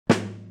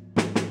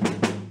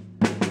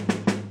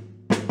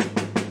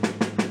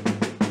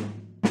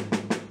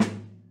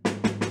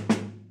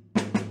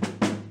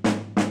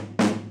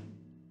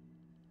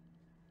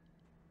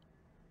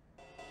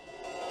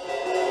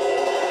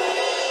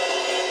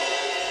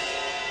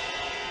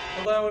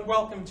Hello and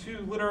welcome to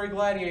Literary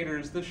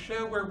Gladiators, the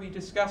show where we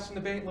discuss and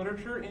debate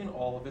literature in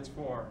all of its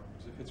forms.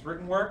 If it's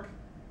written work,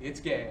 it's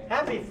game.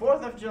 Happy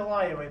 4th of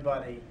July,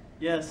 everybody.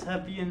 Yes,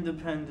 happy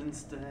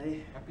Independence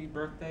Day. Happy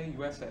birthday,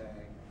 USA.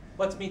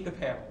 Let's meet the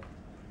panel.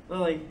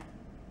 Lily.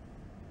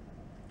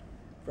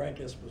 Frank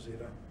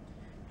Esposito.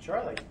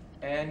 Charlie.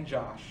 And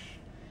Josh.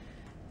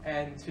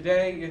 And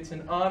today it's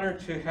an honor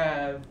to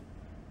have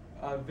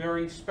a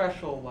very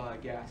special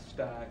guest.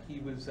 He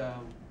was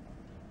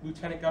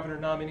Lieutenant Governor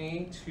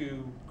nominee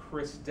to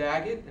Chris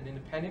Daggett, an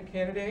independent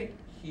candidate.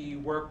 He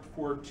worked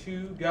for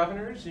 2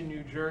 governors in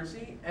New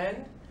Jersey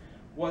and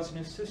was an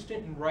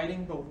assistant in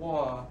writing the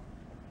law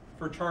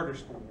for charter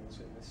schools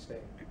in this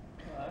state.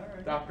 All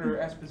right. Dr.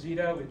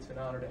 Esposito, it's an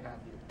honor to have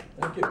you.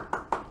 Thank you.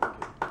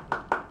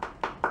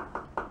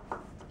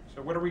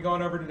 So what are we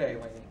going over today,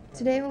 Lainey?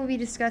 Today we'll be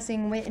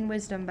discussing Wit and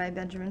Wisdom by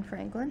Benjamin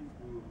Franklin.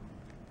 Ooh.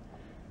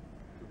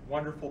 The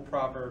wonderful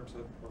proverbs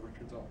of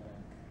Richard's Almanac.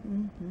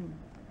 Mm-hmm.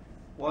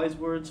 Wise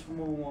words from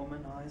a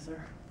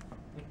womanizer.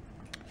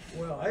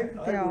 Well,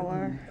 They all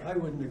are. I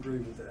wouldn't agree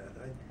with that.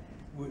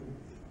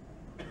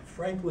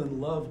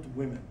 Franklin loved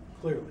women,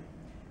 clearly,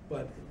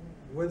 but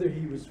whether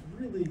he was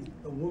really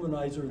a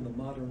womanizer in the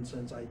modern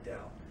sense, I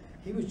doubt.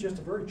 He was just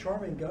a very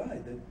charming guy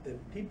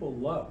that people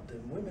loved,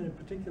 and women in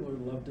particular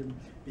loved him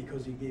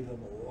because he gave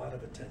them a lot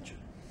of attention.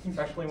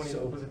 Especially when he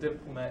was a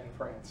diplomat in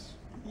France.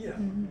 Yeah,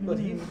 Mm-hmm. but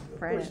he, of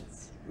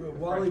France. course,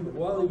 while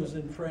he was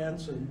in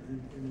France and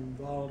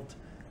involved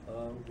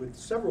with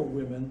several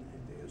women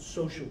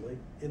socially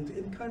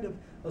in kind of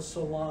a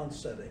salon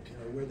setting,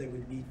 where they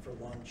would meet for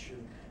lunch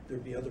and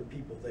there'd be other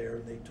people there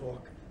and they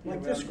talk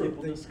like this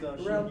group,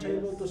 round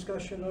table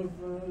discussion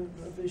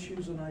of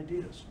issues and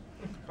ideas.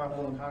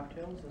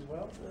 Cocktails as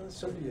well.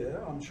 So yeah,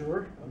 I'm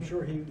sure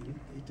he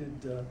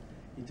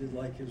did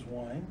like his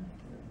wine.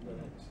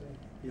 And,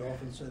 he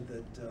often said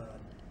that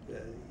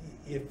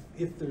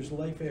if there's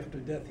life after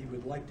death, he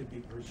would like to be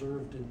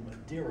preserved in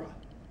Madeira.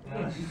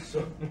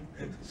 So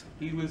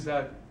he was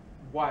a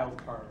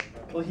wild card.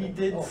 Well, he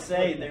did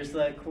say, there's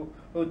that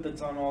quote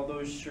that's on all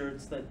those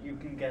shirts that you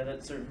can get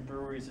at certain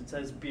breweries. It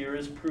says, "Beer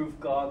is proof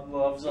God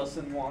loves us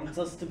and wants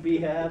us to be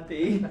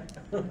happy."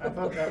 I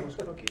thought that was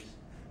cookies.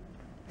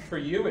 For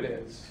you it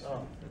is.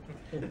 Oh.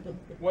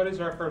 What is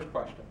our first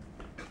question?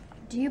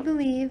 Do you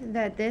believe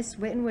that this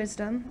Wit and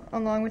Wisdom,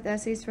 along with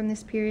essays from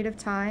this period of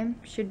time,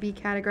 should be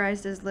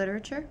categorized as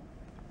literature?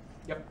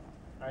 Yep.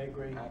 I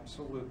agree.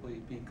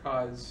 Absolutely,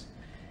 because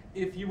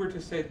if you were to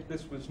say that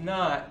this was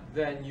not,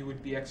 then you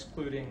would be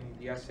excluding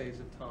the essays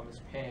of Thomas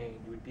Paine.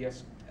 You would be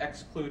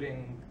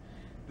excluding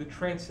the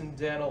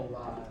transcendental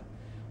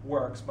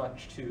works,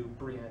 much to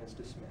Brianna's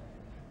dismay.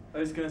 I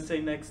was going to say,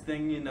 next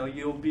thing you know,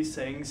 you'll be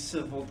saying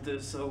civil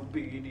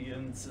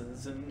disobedience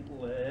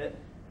isn't lit.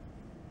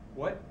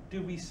 What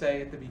do we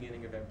say at the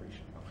beginning of every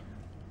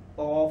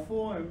show? All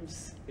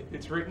forms. If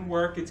it's written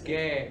work, it's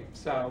game.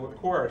 So, of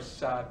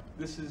course,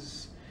 this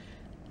is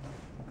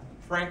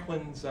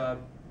Franklin's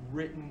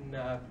written,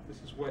 this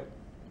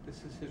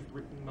is his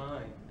written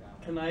mind.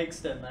 Can I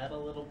extend that a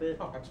little bit?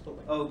 Oh,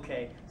 absolutely.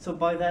 Okay, so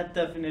by that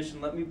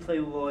definition, let me play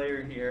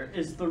lawyer here.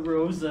 Is the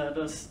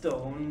Rosetta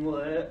Stone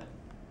lit?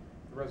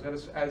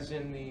 Rosetta, as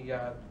in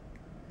the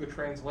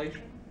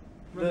translation?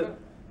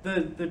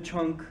 The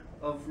chunk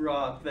of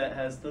rock that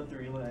has the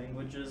 3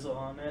 languages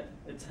on it.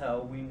 It's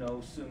how we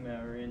know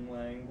Sumerian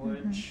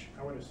language.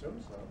 I would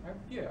assume so.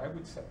 Yeah, I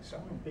would say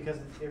so. Because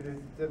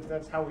if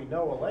that's how we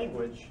know a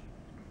language.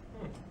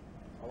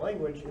 A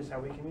language is how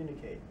we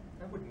communicate.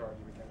 I wouldn't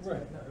argue against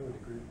right, that. I would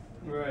agree.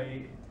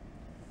 Right.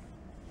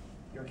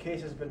 Your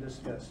case has been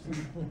dismissed.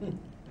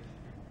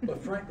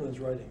 But Franklin's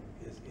writing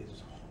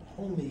is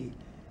homey,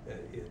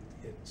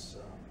 it's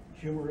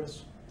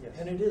humorous, Yes.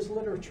 and it is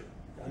literature.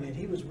 I mean,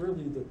 he was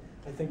really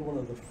I think one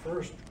of the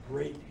first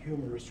great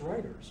humorous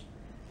writers,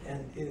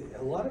 and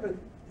a lot of it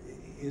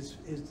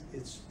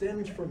it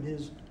stems from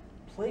his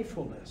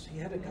playfulness. He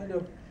had a kind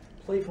of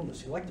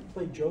playfulness. He liked to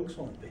play jokes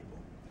on people,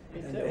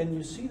 and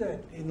you see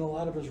that in a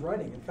lot of his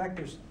writing. In fact,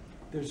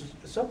 there's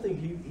something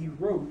he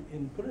wrote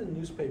and put it in the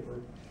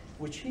newspaper,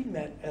 which he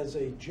meant as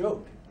a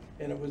joke,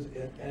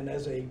 and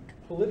as a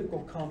political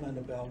comment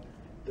about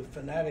the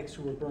fanatics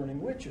who were burning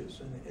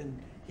witches,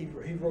 and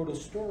he wrote a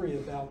story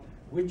about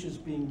witches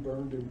being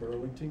burned in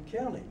Burlington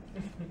County.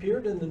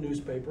 Appeared in the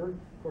newspaper.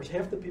 Of course,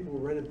 half the people who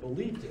read it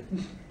believed it,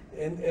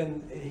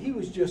 and he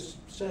was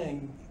just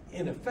saying,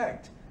 in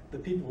effect, the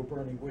people who are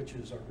burning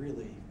witches are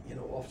really,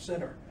 off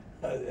center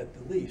at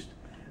the least.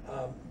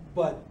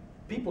 But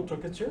people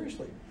took it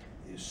seriously,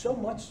 so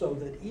much so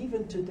that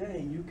even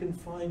today you can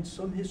find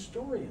some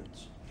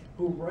historians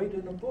who write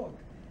in a book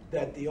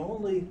that the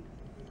only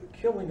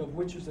killing of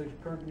witches that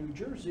occurred in New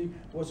Jersey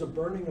was a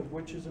burning of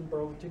witches in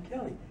Burlington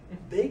County.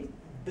 They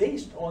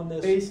based on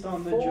this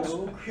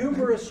false,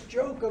 humorous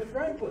joke of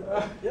Franklin.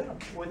 Yeah.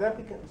 Would that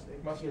be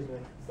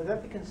Would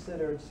that be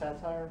considered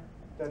satire?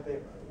 That they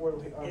were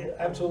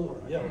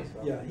absolutely. Yeah.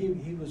 Yeah.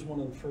 He was one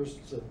of the first.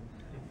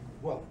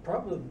 Well,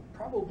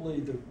 probably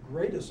the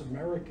greatest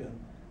American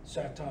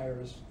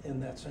satires in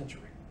that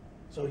century.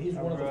 So he's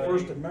one of the Right.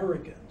 first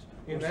Americans.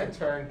 In that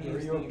turn, Or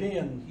he's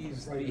European the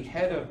writers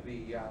head before. of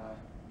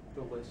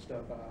the list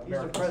of the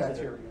American president.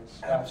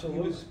 satirists.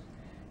 Absolutely.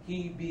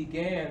 He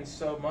began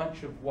so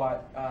much of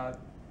what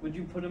Would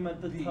you put him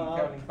at the the top?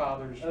 founding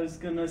fathers. I was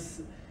gonna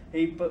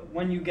say, but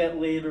when you get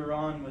later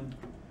on with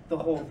the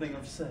whole thing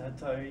of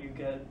satire, you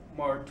get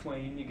Mark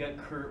Twain, you get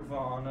Kurt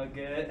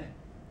Vonnegut.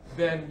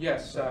 Then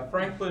yes,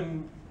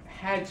 Franklin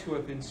had to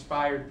have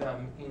inspired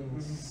them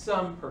in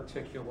some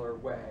particular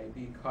way,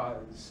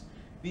 because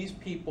these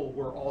people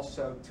were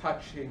also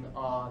touching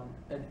on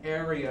an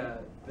area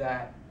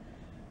that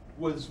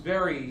was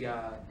very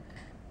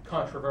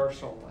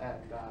controversial, and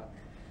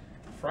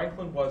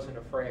Franklin wasn't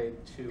afraid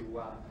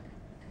to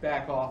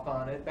back off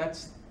on it.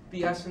 That's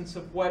the essence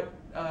of what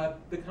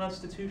the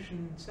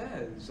Constitution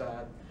says.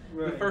 The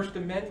Right. First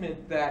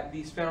Amendment that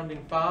these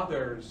founding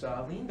fathers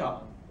leaned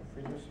on,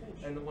 Freedom of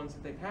speech. and the ones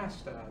that they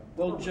passed.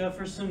 Well, forward.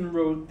 Jefferson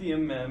wrote the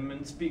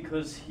amendments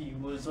because he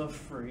was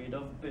afraid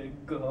of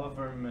big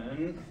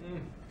government. Mm.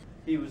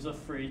 He was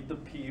afraid the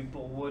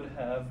people would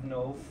have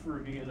no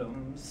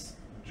freedoms.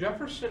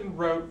 Jefferson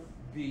wrote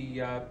he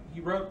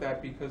wrote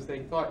that because they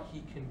thought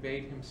he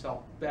conveyed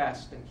himself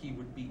best, and he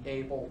would be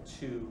able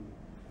to.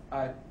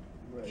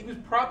 It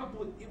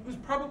was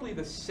probably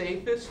the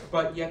safest,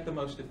 but yet the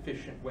most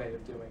efficient way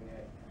of doing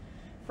it.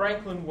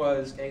 Franklin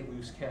was a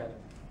loose cannon.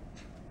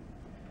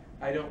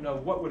 I don't know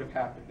what would have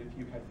happened if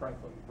you had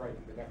Franklin writing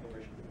the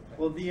Declaration of Independence.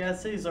 Well, the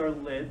essays are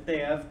lit. They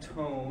have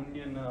tone.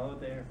 You know,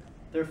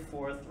 they're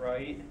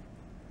forthright.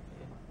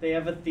 They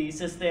have a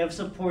thesis. They have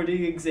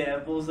supporting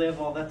examples. They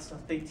have all that stuff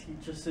they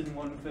teach us in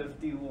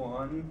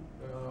 151.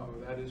 Oh,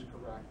 that is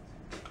correct.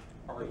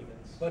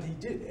 Arguments. But he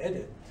did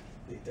edit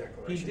the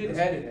Declaration. He did as-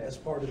 edit it. as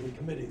part of the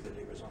committee that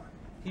he was on.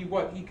 He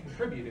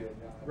contributed.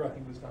 Right,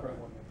 He was not right.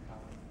 the one that.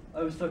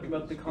 I was talking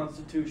about the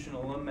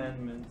constitutional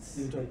amendments.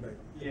 You were talking about.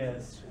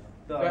 Yes.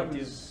 The That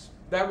ideas.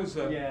 was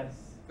a Yes.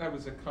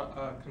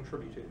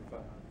 contributive.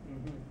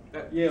 Mhm.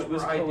 That Yeah, these it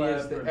was were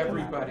ideas that collaborative.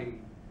 everybody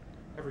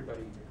agreed.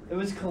 It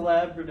was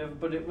collaborative,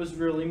 but it was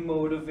really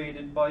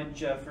motivated by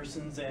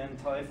Jefferson's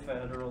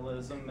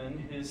anti-federalism and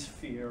his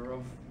fear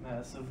of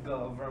massive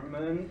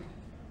government.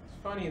 It's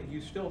funny,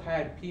 you still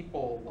had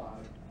people,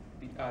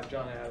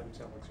 John Adams,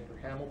 Alexander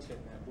Hamilton,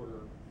 that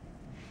were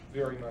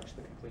very much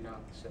the complete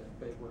opposite.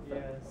 They were Yes.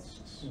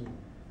 federalists.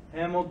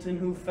 Hamilton,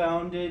 who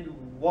founded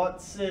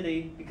what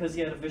city? Because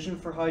he had a vision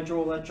for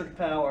hydroelectric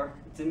power.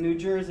 It's in New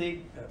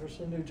Jersey.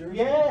 Patterson, New Jersey?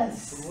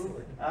 Yes!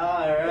 Absolutely.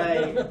 All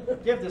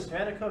right. Give this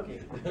man a cookie.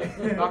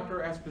 Dr.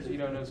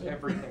 Esposito knows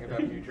everything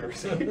about New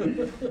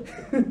Jersey.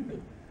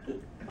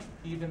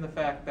 Even the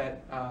fact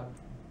that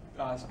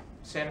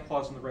Santa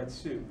Claus in the red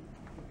suit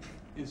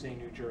is a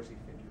New Jersey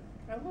figure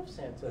I love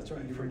Santa. That's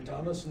right, from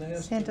Thomas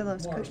Nast Santa to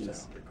loves Morristown,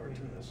 cookies. the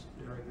cartoonist.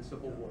 during the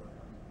Civil War.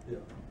 Yeah.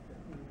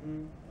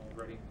 Mhm.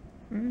 Ready?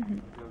 Hmm.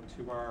 Go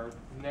to our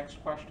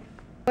next question.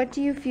 What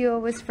do you feel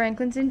was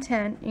Franklin's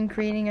intent in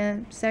creating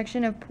a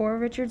section of Poor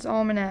Richard's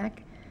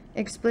Almanac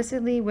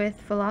explicitly with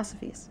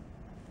philosophies?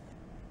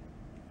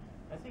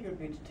 I think it would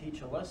be to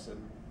teach a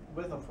lesson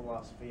with a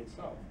philosophy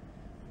itself.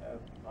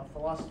 A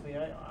philosophy,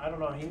 I don't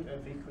know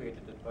if he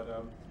created it, but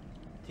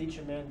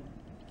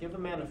give a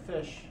man a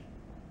fish,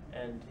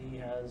 and he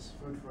has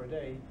food for a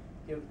day.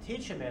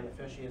 Teach a man a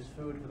fish, he has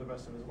food for the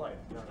rest of his life.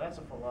 Now that's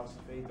a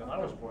philosophy that I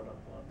was brought up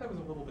on. That was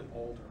a little bit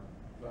older.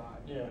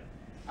 Yeah.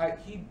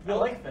 He I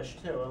built, like fish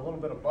too. A little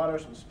bit of butter,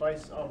 some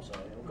spice. Oh, I'm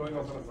sorry. I'm going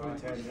off on a food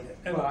tangent.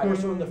 And of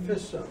course, on the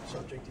fish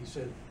subject, he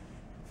said,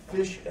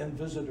 fish and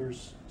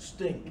visitors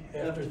stink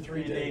after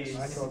 3 days.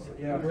 I saw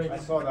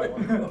that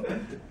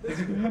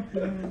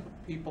one.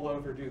 people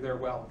overdo their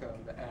welcome,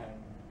 and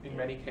in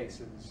many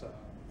cases,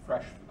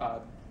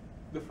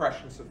 the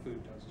freshness of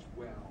food does as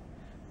well.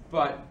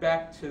 But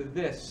back to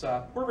this,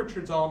 Poor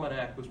Richard's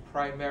Almanac was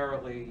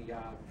primarily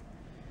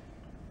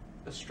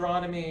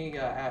astronomy,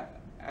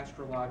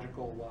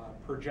 astrological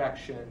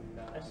projection.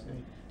 I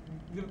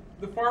see.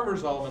 The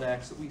farmers'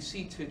 almanacs that we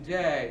see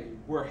today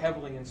were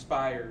heavily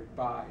inspired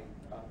by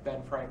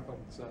Ben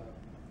Franklin's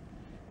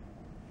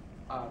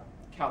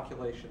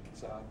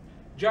calculations.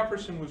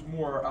 Jefferson was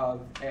more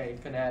of a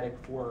fanatic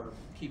for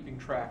keeping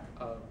track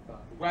of the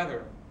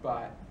weather,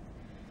 but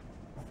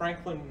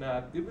Franklin,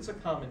 it was a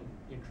common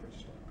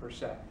interest per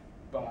se.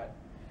 But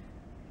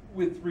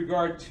with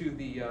regard to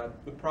the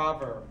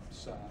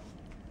proverbs,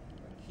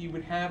 he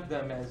would have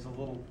them as a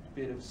little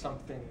bit of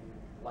something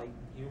like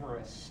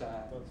humorous.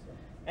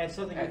 And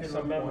something you at can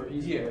some remember point.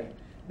 easily. Yeah,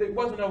 it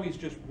wasn't always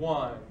just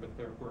one, but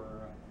there were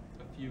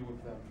a few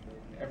of them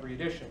in every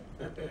edition,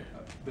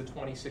 the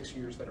 26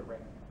 years that it ran.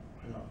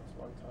 Oh, it's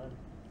a long time.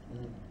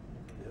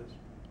 It is.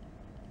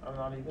 I'm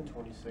not even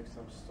 26.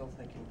 I'm still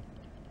thinking,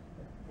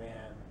 man,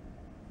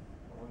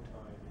 long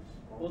time.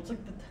 Well, it's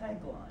like the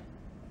tagline.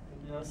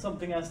 You know,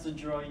 something has to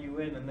draw you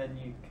in, and then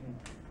you can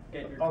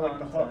get your like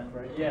the content.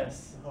 hook, right?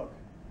 Yes. The hook.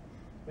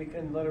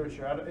 In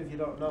literature, if you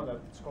don't know that,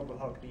 it's called the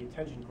hook, the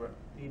attention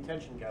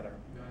getter.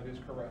 That is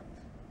correct.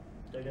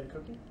 Did I get a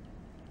cookie?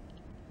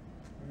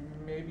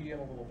 Maybe in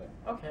a little bit.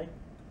 Okay.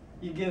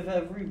 You give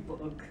every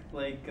book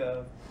like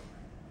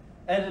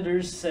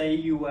editors say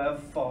you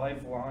have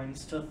 5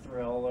 lines to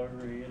thrill a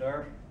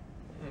reader.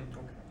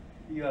 Okay.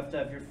 You have to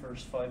have your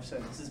first 5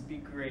 sentences be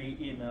great,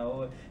 you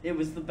know. It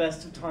was the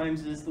best of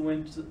times, it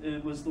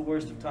was the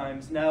worst of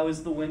times. Now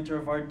is the winter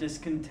of our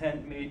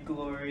discontent made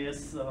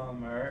glorious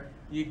summer.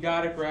 You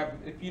gotta grab,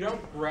 if you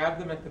don't grab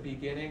them at the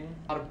beginning,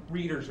 a lot of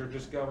readers are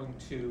just going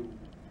to,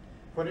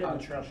 Put it in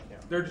the trash can.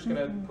 they're just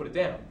gonna put it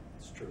down.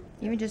 It's true.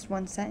 Even just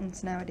one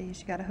sentence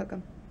nowadays, you gotta hook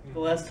them. The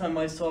last time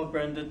I saw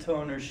Brenda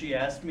Toner, she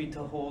asked me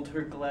to hold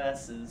her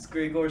glasses.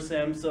 Gregor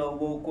Samsa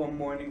awoke one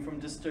morning from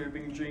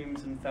disturbing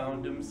dreams and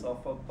found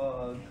himself a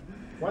bug.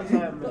 One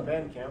time in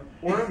band camp.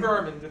 Or a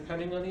vermin,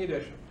 depending on the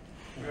edition.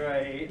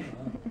 Right.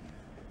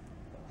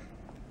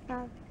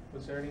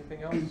 Was there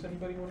anything else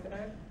anybody wanted to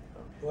add?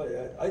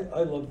 Well, I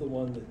love the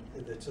one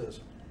that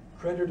says,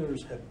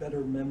 creditors have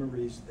better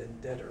memories than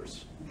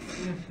debtors.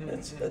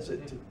 That says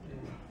it too.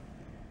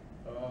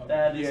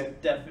 That is Yeah.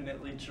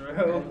 definitely true.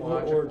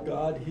 Or Logical.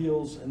 God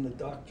heals and the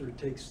doctor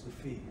takes the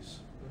fees.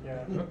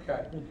 Yeah.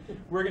 Okay.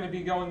 We're going to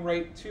be going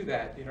right to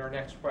that in our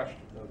next question.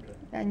 Okay.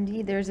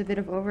 Indeed, there's a bit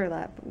of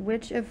overlap.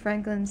 Which of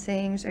Franklin's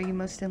sayings are you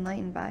most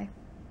enlightened by?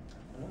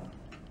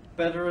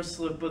 Better a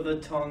slip of the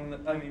tongue,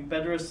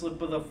 better a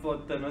slip of the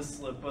foot than a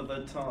slip of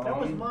the tongue. That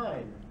was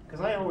mine,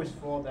 because I always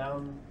fall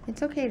down.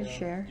 It's okay to Yeah.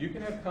 share. You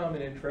can have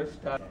common interest.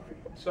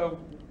 So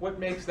what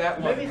makes that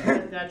one Maybe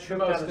that the trip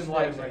most down the stairs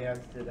I enlightening?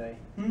 had today.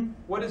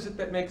 What is it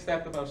that makes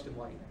that the most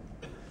enlightening?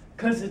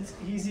 Because it's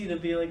easy to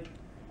be like,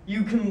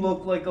 you can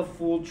look like a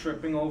fool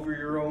tripping over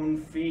your own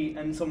feet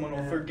and someone will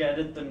Yeah. forget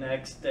it the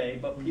next day,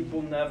 but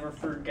people never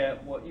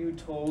forget what you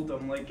told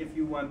them. Like if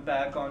you went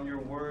back on your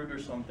word or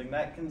something,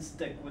 that can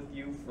stick with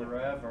you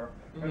forever.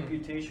 Mhm.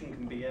 Reputation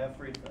can be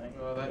everything.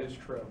 Well, that is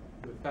true.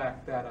 The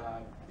fact that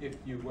if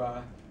you,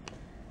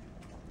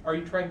 are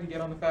you trying to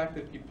get on the fact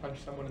that if you punch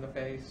someone in the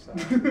face,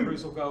 the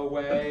bruise will go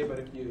away, but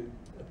if you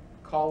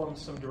call them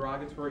some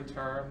derogatory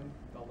term,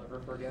 they'll never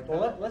forget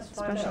Well, that? let's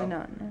find Especially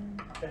out.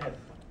 not. Go ahead.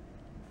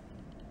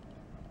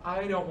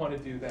 I don't want to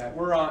do that.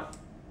 We're on. we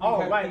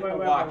Oh, have right, people right,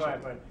 right, watching.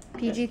 right, right.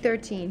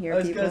 PG-13 here, I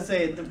was people. gonna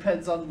say, it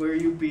depends on where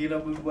you beat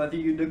them and whether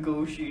you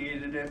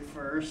negotiated it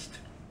first.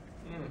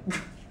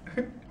 Mm.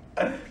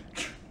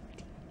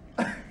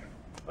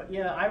 But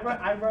yeah, I'd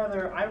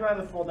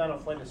rather fall down a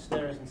flight of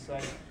stairs and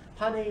say,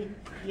 honey,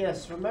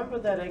 yes, remember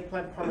that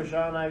eggplant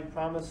parmesan I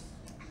promised?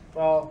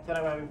 Well, then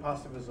I'm having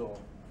pasta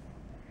visual.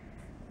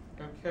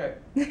 Okay.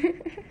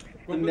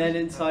 And then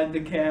inside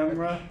the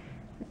camera,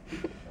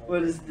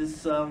 what is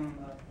this,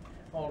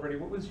 Already,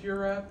 what was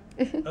your,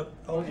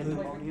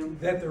 Pandemonium?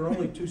 That there are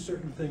only 2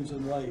 certain things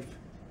in life,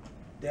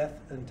 death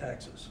and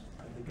taxes.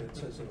 I think that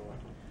says it all.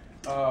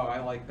 oh, I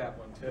like that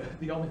one too.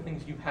 The only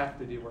things you have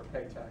to do are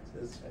pay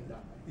taxes and die.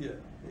 Yeah,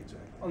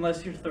 exactly.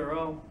 unless you're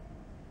thorough.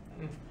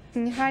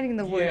 Hiding in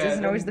the woods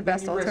isn't always the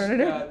best you risk,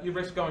 alternative. you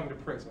risk going to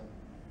prison.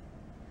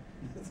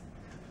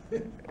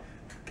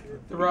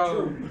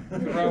 Thoreau We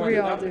ended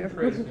all up in do.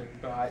 prison,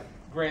 but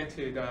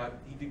granted,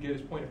 he did get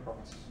his point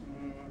across.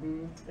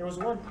 Mm-hmm. It was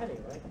 1 penny,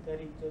 right, that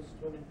he just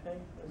wouldn't pay?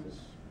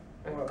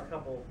 Or a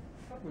couple,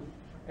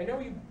 I know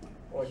he,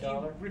 or a he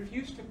dollar?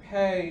 refused to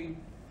pay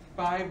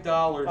 $5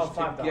 Oh, to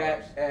 $5.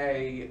 get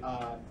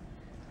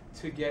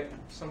to get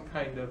some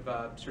kind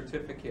of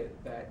certificate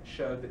that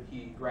showed that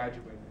he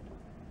graduated.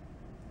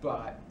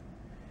 But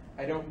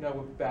I don't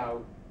know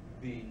about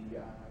the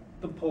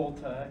poll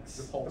tax.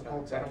 poll The tax.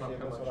 poll I tax, don't know yeah,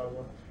 how that's much. what I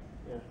want.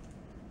 Yeah.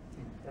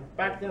 And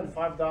back then,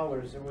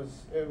 $5,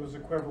 it was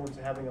equivalent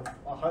to having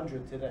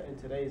 100 today, in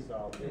today's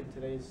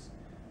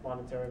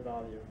monetary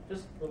value.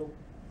 Just a little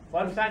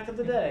fun fact of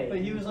the day. But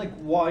he was like,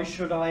 why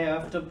should I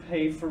have to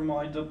pay for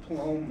my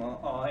diploma?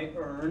 I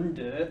earned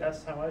it.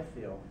 That's how I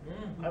feel. Mm, I'm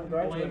who can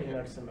blame graduating you?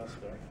 next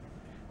semester.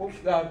 Well,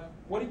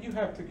 what did you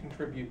have to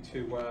contribute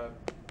to?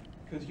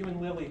 Because you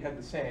and Lily had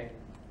the same.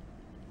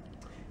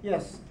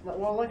 Yes.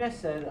 Well, like I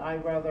said,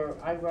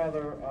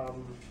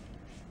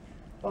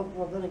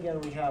 well, then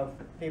again, we have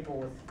people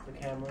with the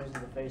cameras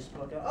and the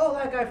Facebook. Oh,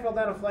 that guy fell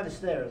down a flight of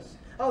stairs.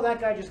 Oh, that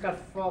guy just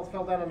fell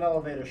down an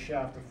elevator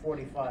shaft of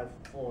 45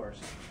 floors.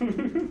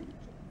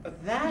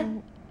 That,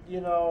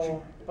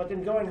 but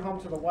then going home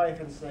to the wife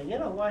and saying, you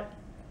know what,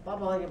 blah,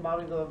 blah, blah, blah,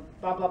 blah,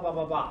 blah, blah,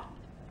 blah, blah.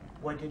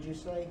 What did you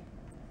say?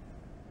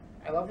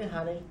 I love you,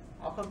 honey.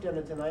 I'll cook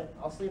dinner tonight.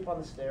 I'll sleep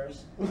on the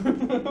stairs.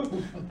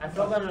 I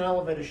fell down an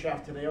elevator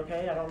shaft today,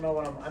 okay? I don't know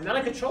what I'm not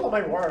in control of my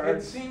It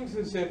words. seems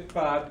as if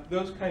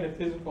those kind of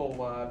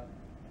physical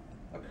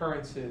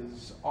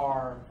occurrences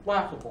are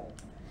laughable.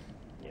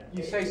 Yeah.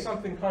 You say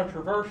something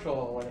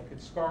controversial and it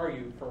could scar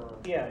you for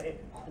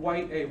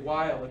quite a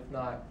while, if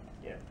not.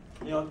 Yeah.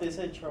 You know what they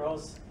say,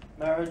 Charles?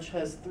 Marriage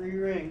has 3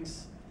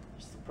 rings.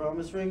 There's the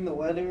promise ring, the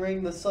wedding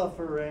ring, the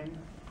suffer ring.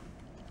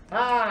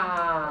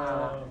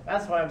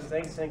 That's why I'm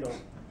staying single.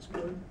 It's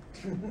good.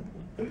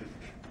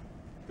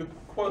 The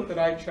quote that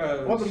I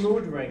chose. Or the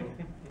mood ring.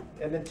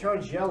 And it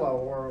turns yellow,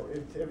 or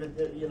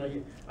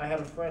I had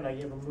a friend, I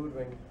gave her a mood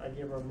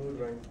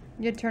ring.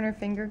 You turn her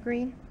finger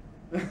green?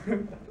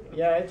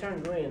 Yeah, it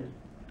turned green.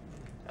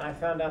 And I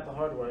found out the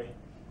hard way.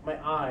 my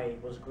eye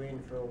was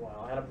green for a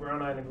while. I had a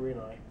brown eye and a green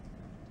eye.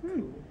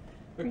 Hmm.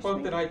 The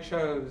quote that I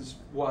chose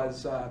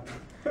was,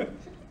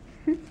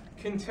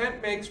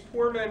 content makes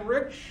poor men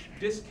rich,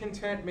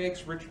 discontent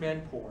makes rich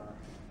men poor.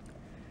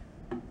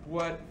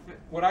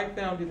 What I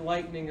found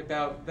enlightening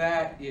about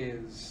that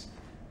is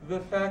the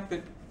fact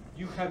that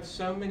you have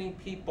so many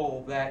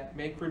people that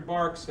make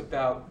remarks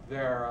about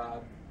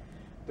their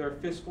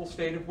fiscal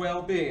state of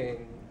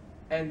well-being,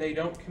 and they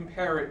don't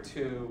compare it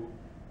to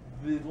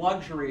the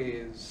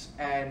luxuries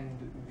and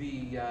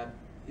the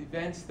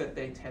events that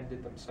they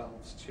tended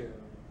themselves to.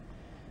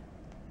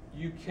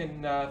 You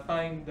can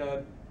find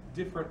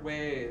different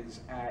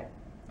ways at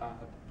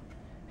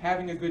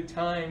having a good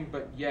time,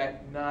 but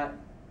yet not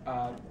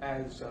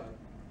as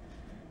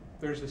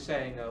there's a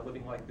saying,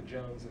 living like the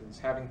Joneses,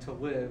 having to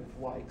live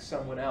like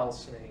someone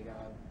else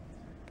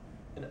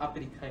in an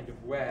uppity kind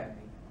of way.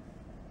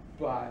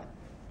 But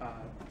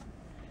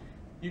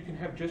you can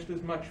have just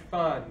as much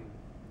fun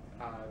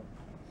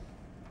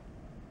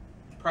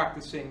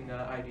practicing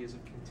ideas of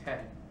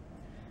content,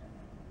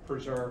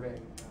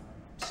 preserving,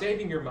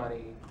 saving your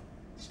money,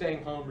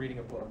 staying home, reading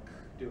a book,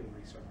 doing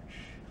research.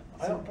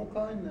 Simple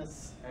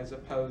kindness. As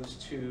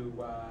opposed to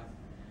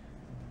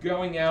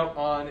going out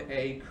on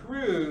a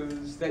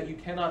cruise that you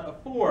cannot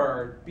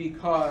afford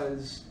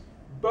because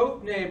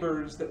both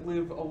neighbors that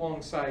live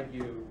alongside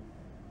you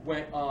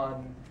went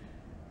on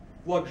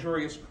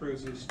luxurious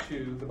cruises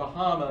to the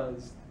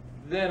Bahamas,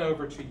 then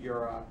over to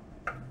Europe,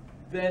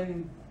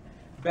 then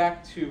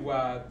back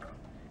to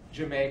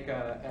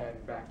Jamaica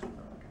and back to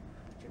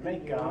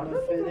America.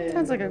 Jamaica.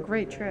 Sounds like a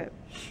great trip.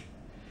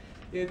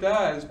 It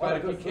does,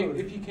 but Good food.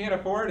 if you can't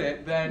afford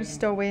it, then You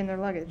stow in their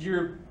luggage.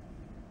 you're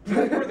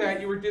before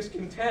that you were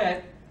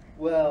discontent,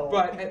 Well,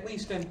 but at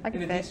least in I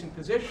can a fit. decent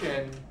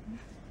position.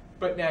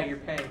 But now you're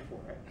paying for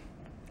it.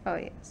 Oh,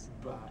 yes.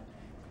 But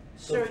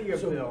Sir, your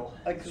So- bill.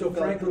 I could So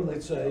Franklin would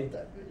calculate say,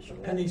 that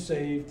visual. penny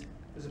saved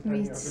is it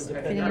Means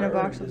penny fitting in a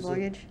box earned of is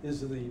luggage.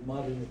 Is the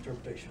modern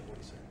interpretation of what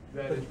he said.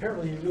 That But is-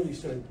 apparently he really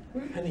said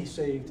penny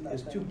saved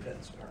is 2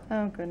 pence earned.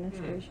 Oh, goodness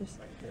Hmm. gracious.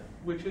 Yeah.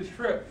 Which is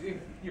true.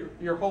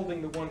 You're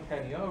holding the 1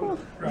 penny over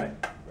Right.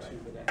 to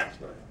the next.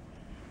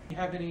 You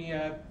have any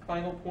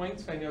final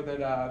points? I know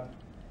that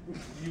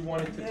you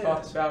wanted to talk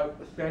Yes.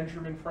 about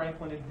Benjamin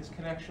Franklin and his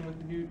connection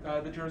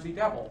with the Jersey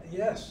Devil.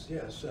 Yes,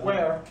 yes.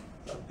 Where?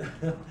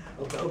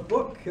 A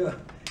book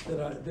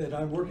that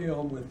I'm working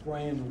on with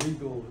Brian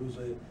Regal, who's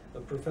a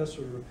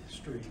professor of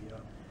history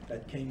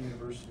at Kane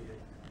University.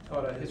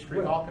 Taught a history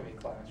of alchemy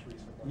class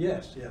recently.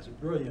 Yes, yes, a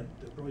brilliant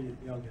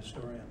young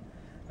historian.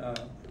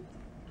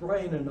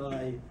 Brian and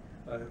I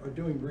are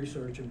doing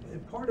research,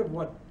 and part of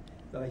what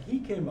he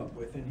came up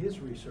with in his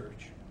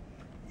research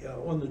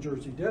on the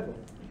Jersey Devil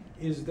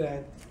is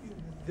that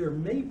there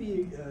may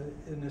be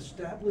an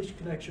established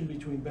connection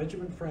between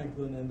Benjamin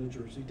Franklin and the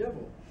Jersey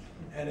Devil.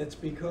 And it's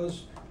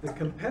because the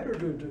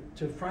competitor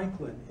to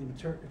Franklin in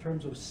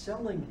terms of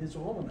selling his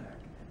almanac,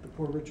 the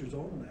Poor Richard's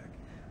Almanac,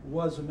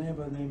 was a man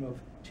by the name of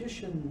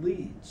Titian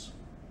Leeds.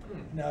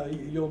 Now,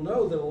 you'll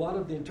know that a lot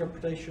of the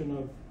interpretation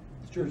of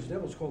the Jersey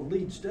Devil is called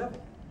Leeds Devil.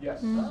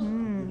 Yes.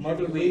 Mhm.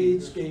 Mother Jimmy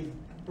Leeds Leeds. gave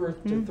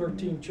birth to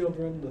 13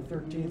 children. The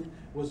 13th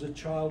was a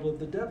child of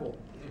the devil.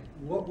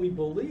 What we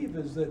believe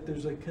is that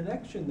there's a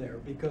connection there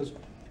because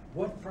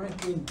what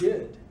Franklin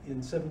did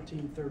in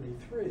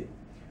 1733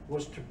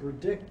 was to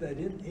predict that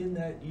in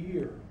that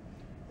year,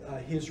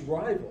 his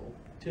rival,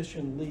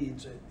 Titian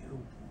Leeds, who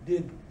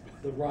did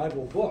the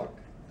rival book,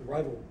 the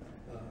rival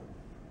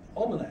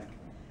almanac,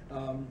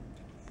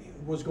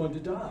 was going to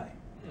die.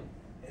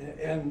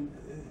 And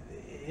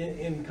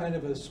in kind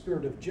of a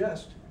spirit of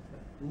jest,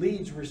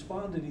 Leeds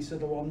responded, he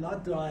said, well, I'm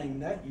not dying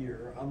that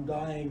year, I'm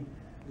dying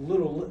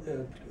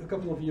a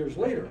couple of years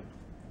later.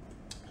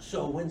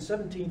 So when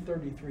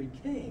 1733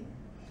 came,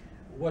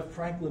 what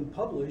Franklin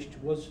published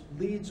was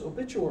Leeds'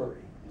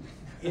 obituary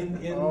in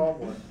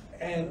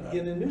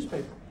a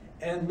newspaper,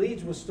 and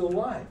Leeds was still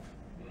alive.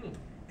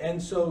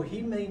 And so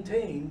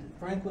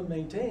Franklin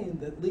maintained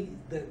that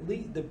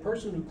the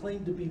person who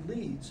claimed to be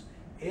Leeds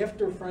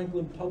after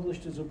Franklin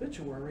published his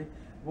obituary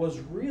was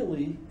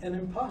really an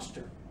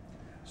imposter.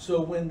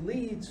 So when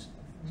Leeds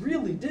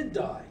really did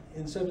die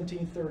in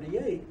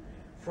 1738,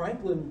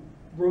 Franklin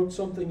wrote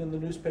something in the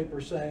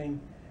newspaper saying,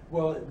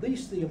 well, at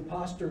least the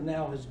imposter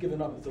now has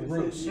given up the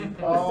roost.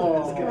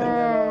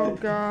 Oh,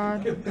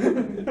 God.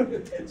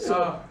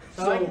 So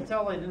I can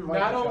tell I didn't like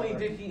Not each only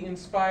other. did he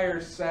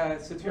inspire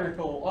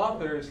satirical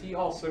authors, he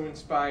also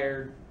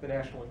inspired the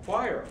National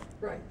Enquirer.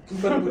 Right,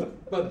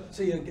 but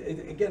see,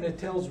 again, it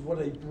tells what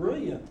a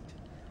brilliant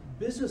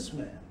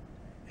businessman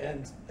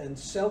and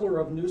seller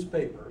of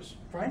newspapers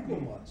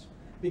Franklin was,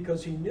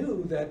 because he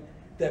knew that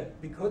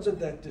because of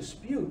that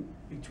dispute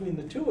between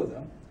the two of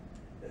them,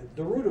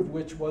 the root of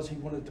which was he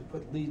wanted to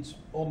put Leeds'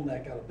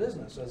 Almanac out of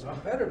business as a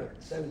competitor.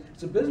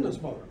 It's a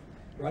business motive,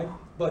 right?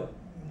 But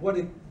what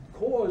it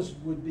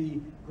caused would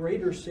be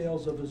greater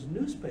sales of his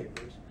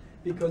newspapers,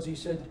 because he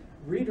said,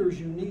 readers,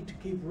 you need to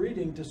keep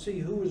reading to see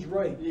who is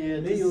right, Yeah,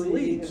 me to or see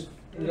Leeds.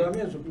 if- You know what I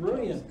mean? It's a Who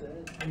brilliant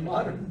goes dead.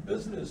 modern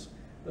business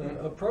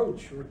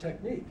approach or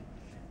technique.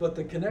 But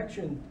the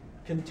connection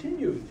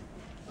continued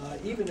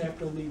even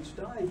after Leeds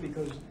died,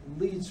 because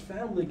Leeds'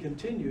 family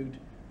continued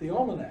the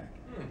Almanac.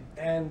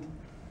 And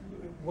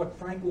what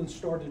Franklin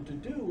started to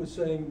do was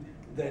saying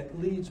that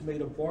Leeds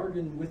made a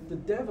bargain with the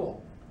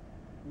devil.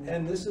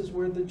 And this is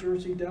where the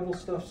Jersey Devil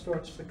stuff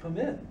starts to come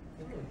in.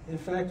 In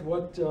fact,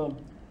 what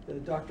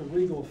Dr.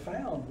 Regal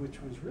found,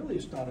 which was really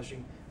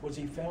astonishing, was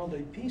he found a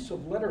piece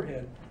of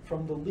letterhead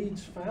from the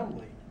Leeds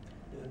family.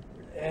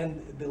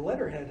 And the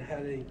letterhead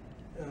had an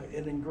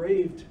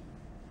engraved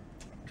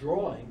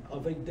drawing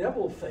of a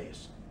devil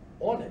face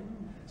on it.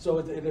 So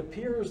it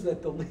appears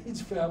that the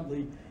Leeds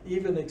family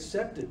even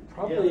accepted,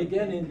 probably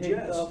again in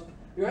jest.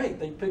 Right,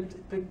 they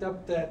picked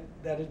up that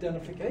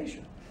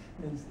identification.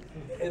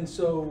 And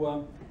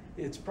so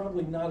it's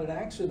probably not an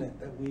accident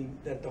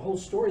that the whole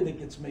story that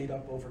gets made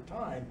up over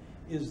time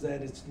is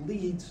that it's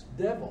Leeds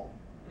Devil.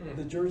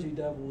 The Jersey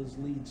Devil is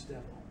Leeds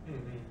Devil.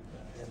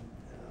 And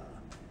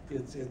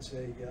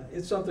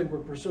it's something we're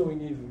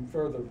pursuing even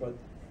further, but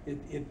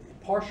it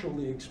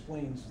partially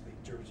explains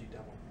the Jersey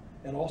Devil,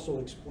 and also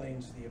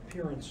explains the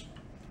appearance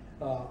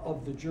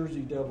of the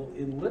Jersey Devil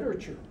in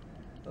literature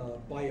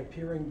by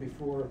appearing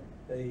before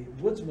a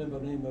woodsman by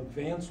the name of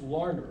Vance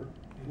Larner,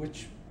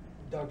 which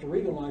Dr.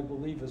 Regal and I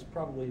believe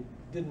probably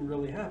didn't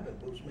really happen,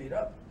 it was made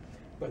up.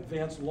 But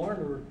Vance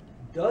Larner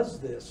does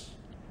this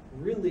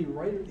really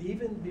right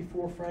even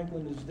before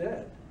Franklin is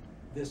dead.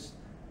 This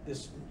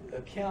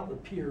account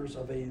appears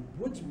of a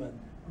woodsman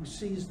who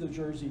sees the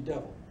Jersey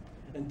Devil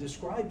and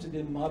describes it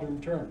in modern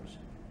terms.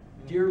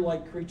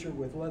 Deer-like creature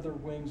with leather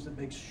wings that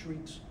makes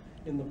shrieks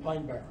in the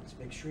pine barrens,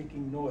 makes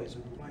shrieking noise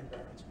in the pine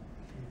barrens.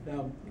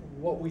 Now,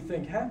 what we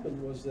think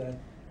happened was that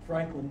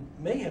Franklin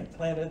may have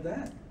planted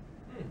that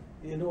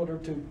in order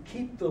to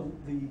keep the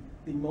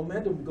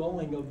momentum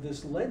going of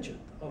this legend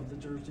of the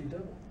Jersey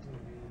Devil.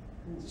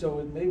 So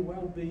it may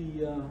well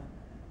be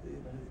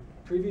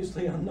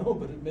previously unknown,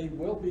 but it may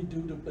well be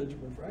due to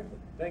Benjamin Franklin.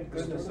 Thank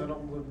goodness I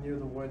don't live near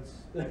the woods.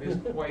 That is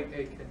quite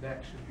a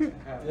connection to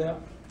have. Yeah.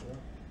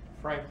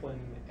 Franklin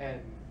and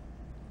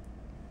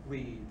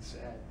Leeds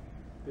and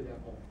the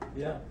devil.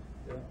 Yeah.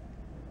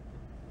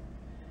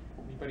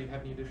 Anybody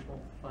have any additional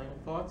final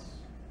thoughts?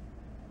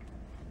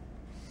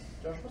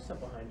 Josh, what's that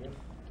behind you?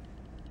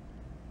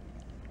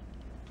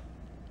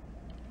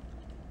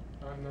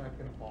 I'm not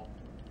going to fall.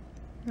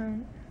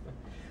 No.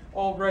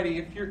 Alrighty,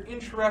 if you're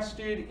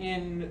interested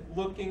in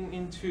looking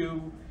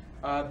into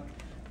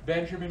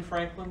Benjamin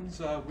Franklin's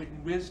Wit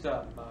and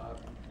Wisdom,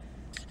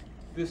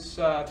 this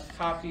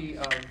copy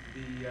of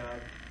the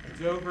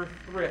Dover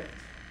Thrift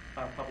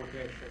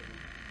publication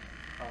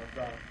of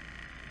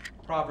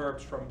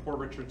Proverbs from Poor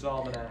Richard's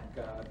Almanac,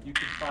 you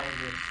can find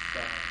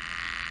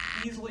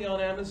it easily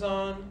on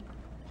Amazon,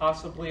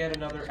 possibly at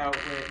another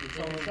outlet.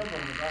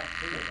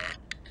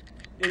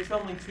 It's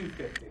only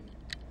 $2.50.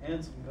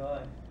 Handsome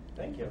guy.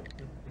 Thank you.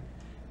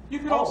 You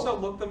can also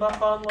look them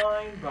up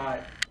online,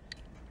 but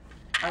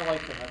I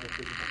like to have a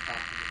physical copy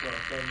of the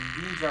book,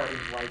 and these are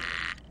enlightening.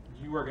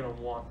 You are going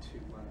to want to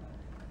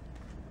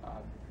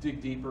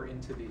dig deeper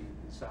into these,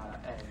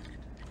 and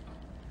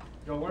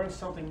You'll learn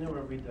something new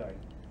every day.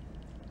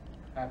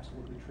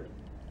 absolutely true.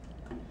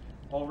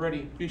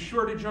 Alrighty, be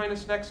sure to join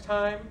us next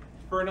time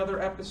for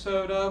another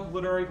episode of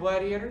Literary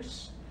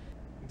Gladiators.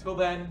 Until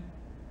then,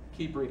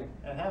 keep reading.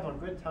 And have a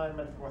good time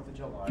at 4th of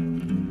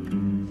July.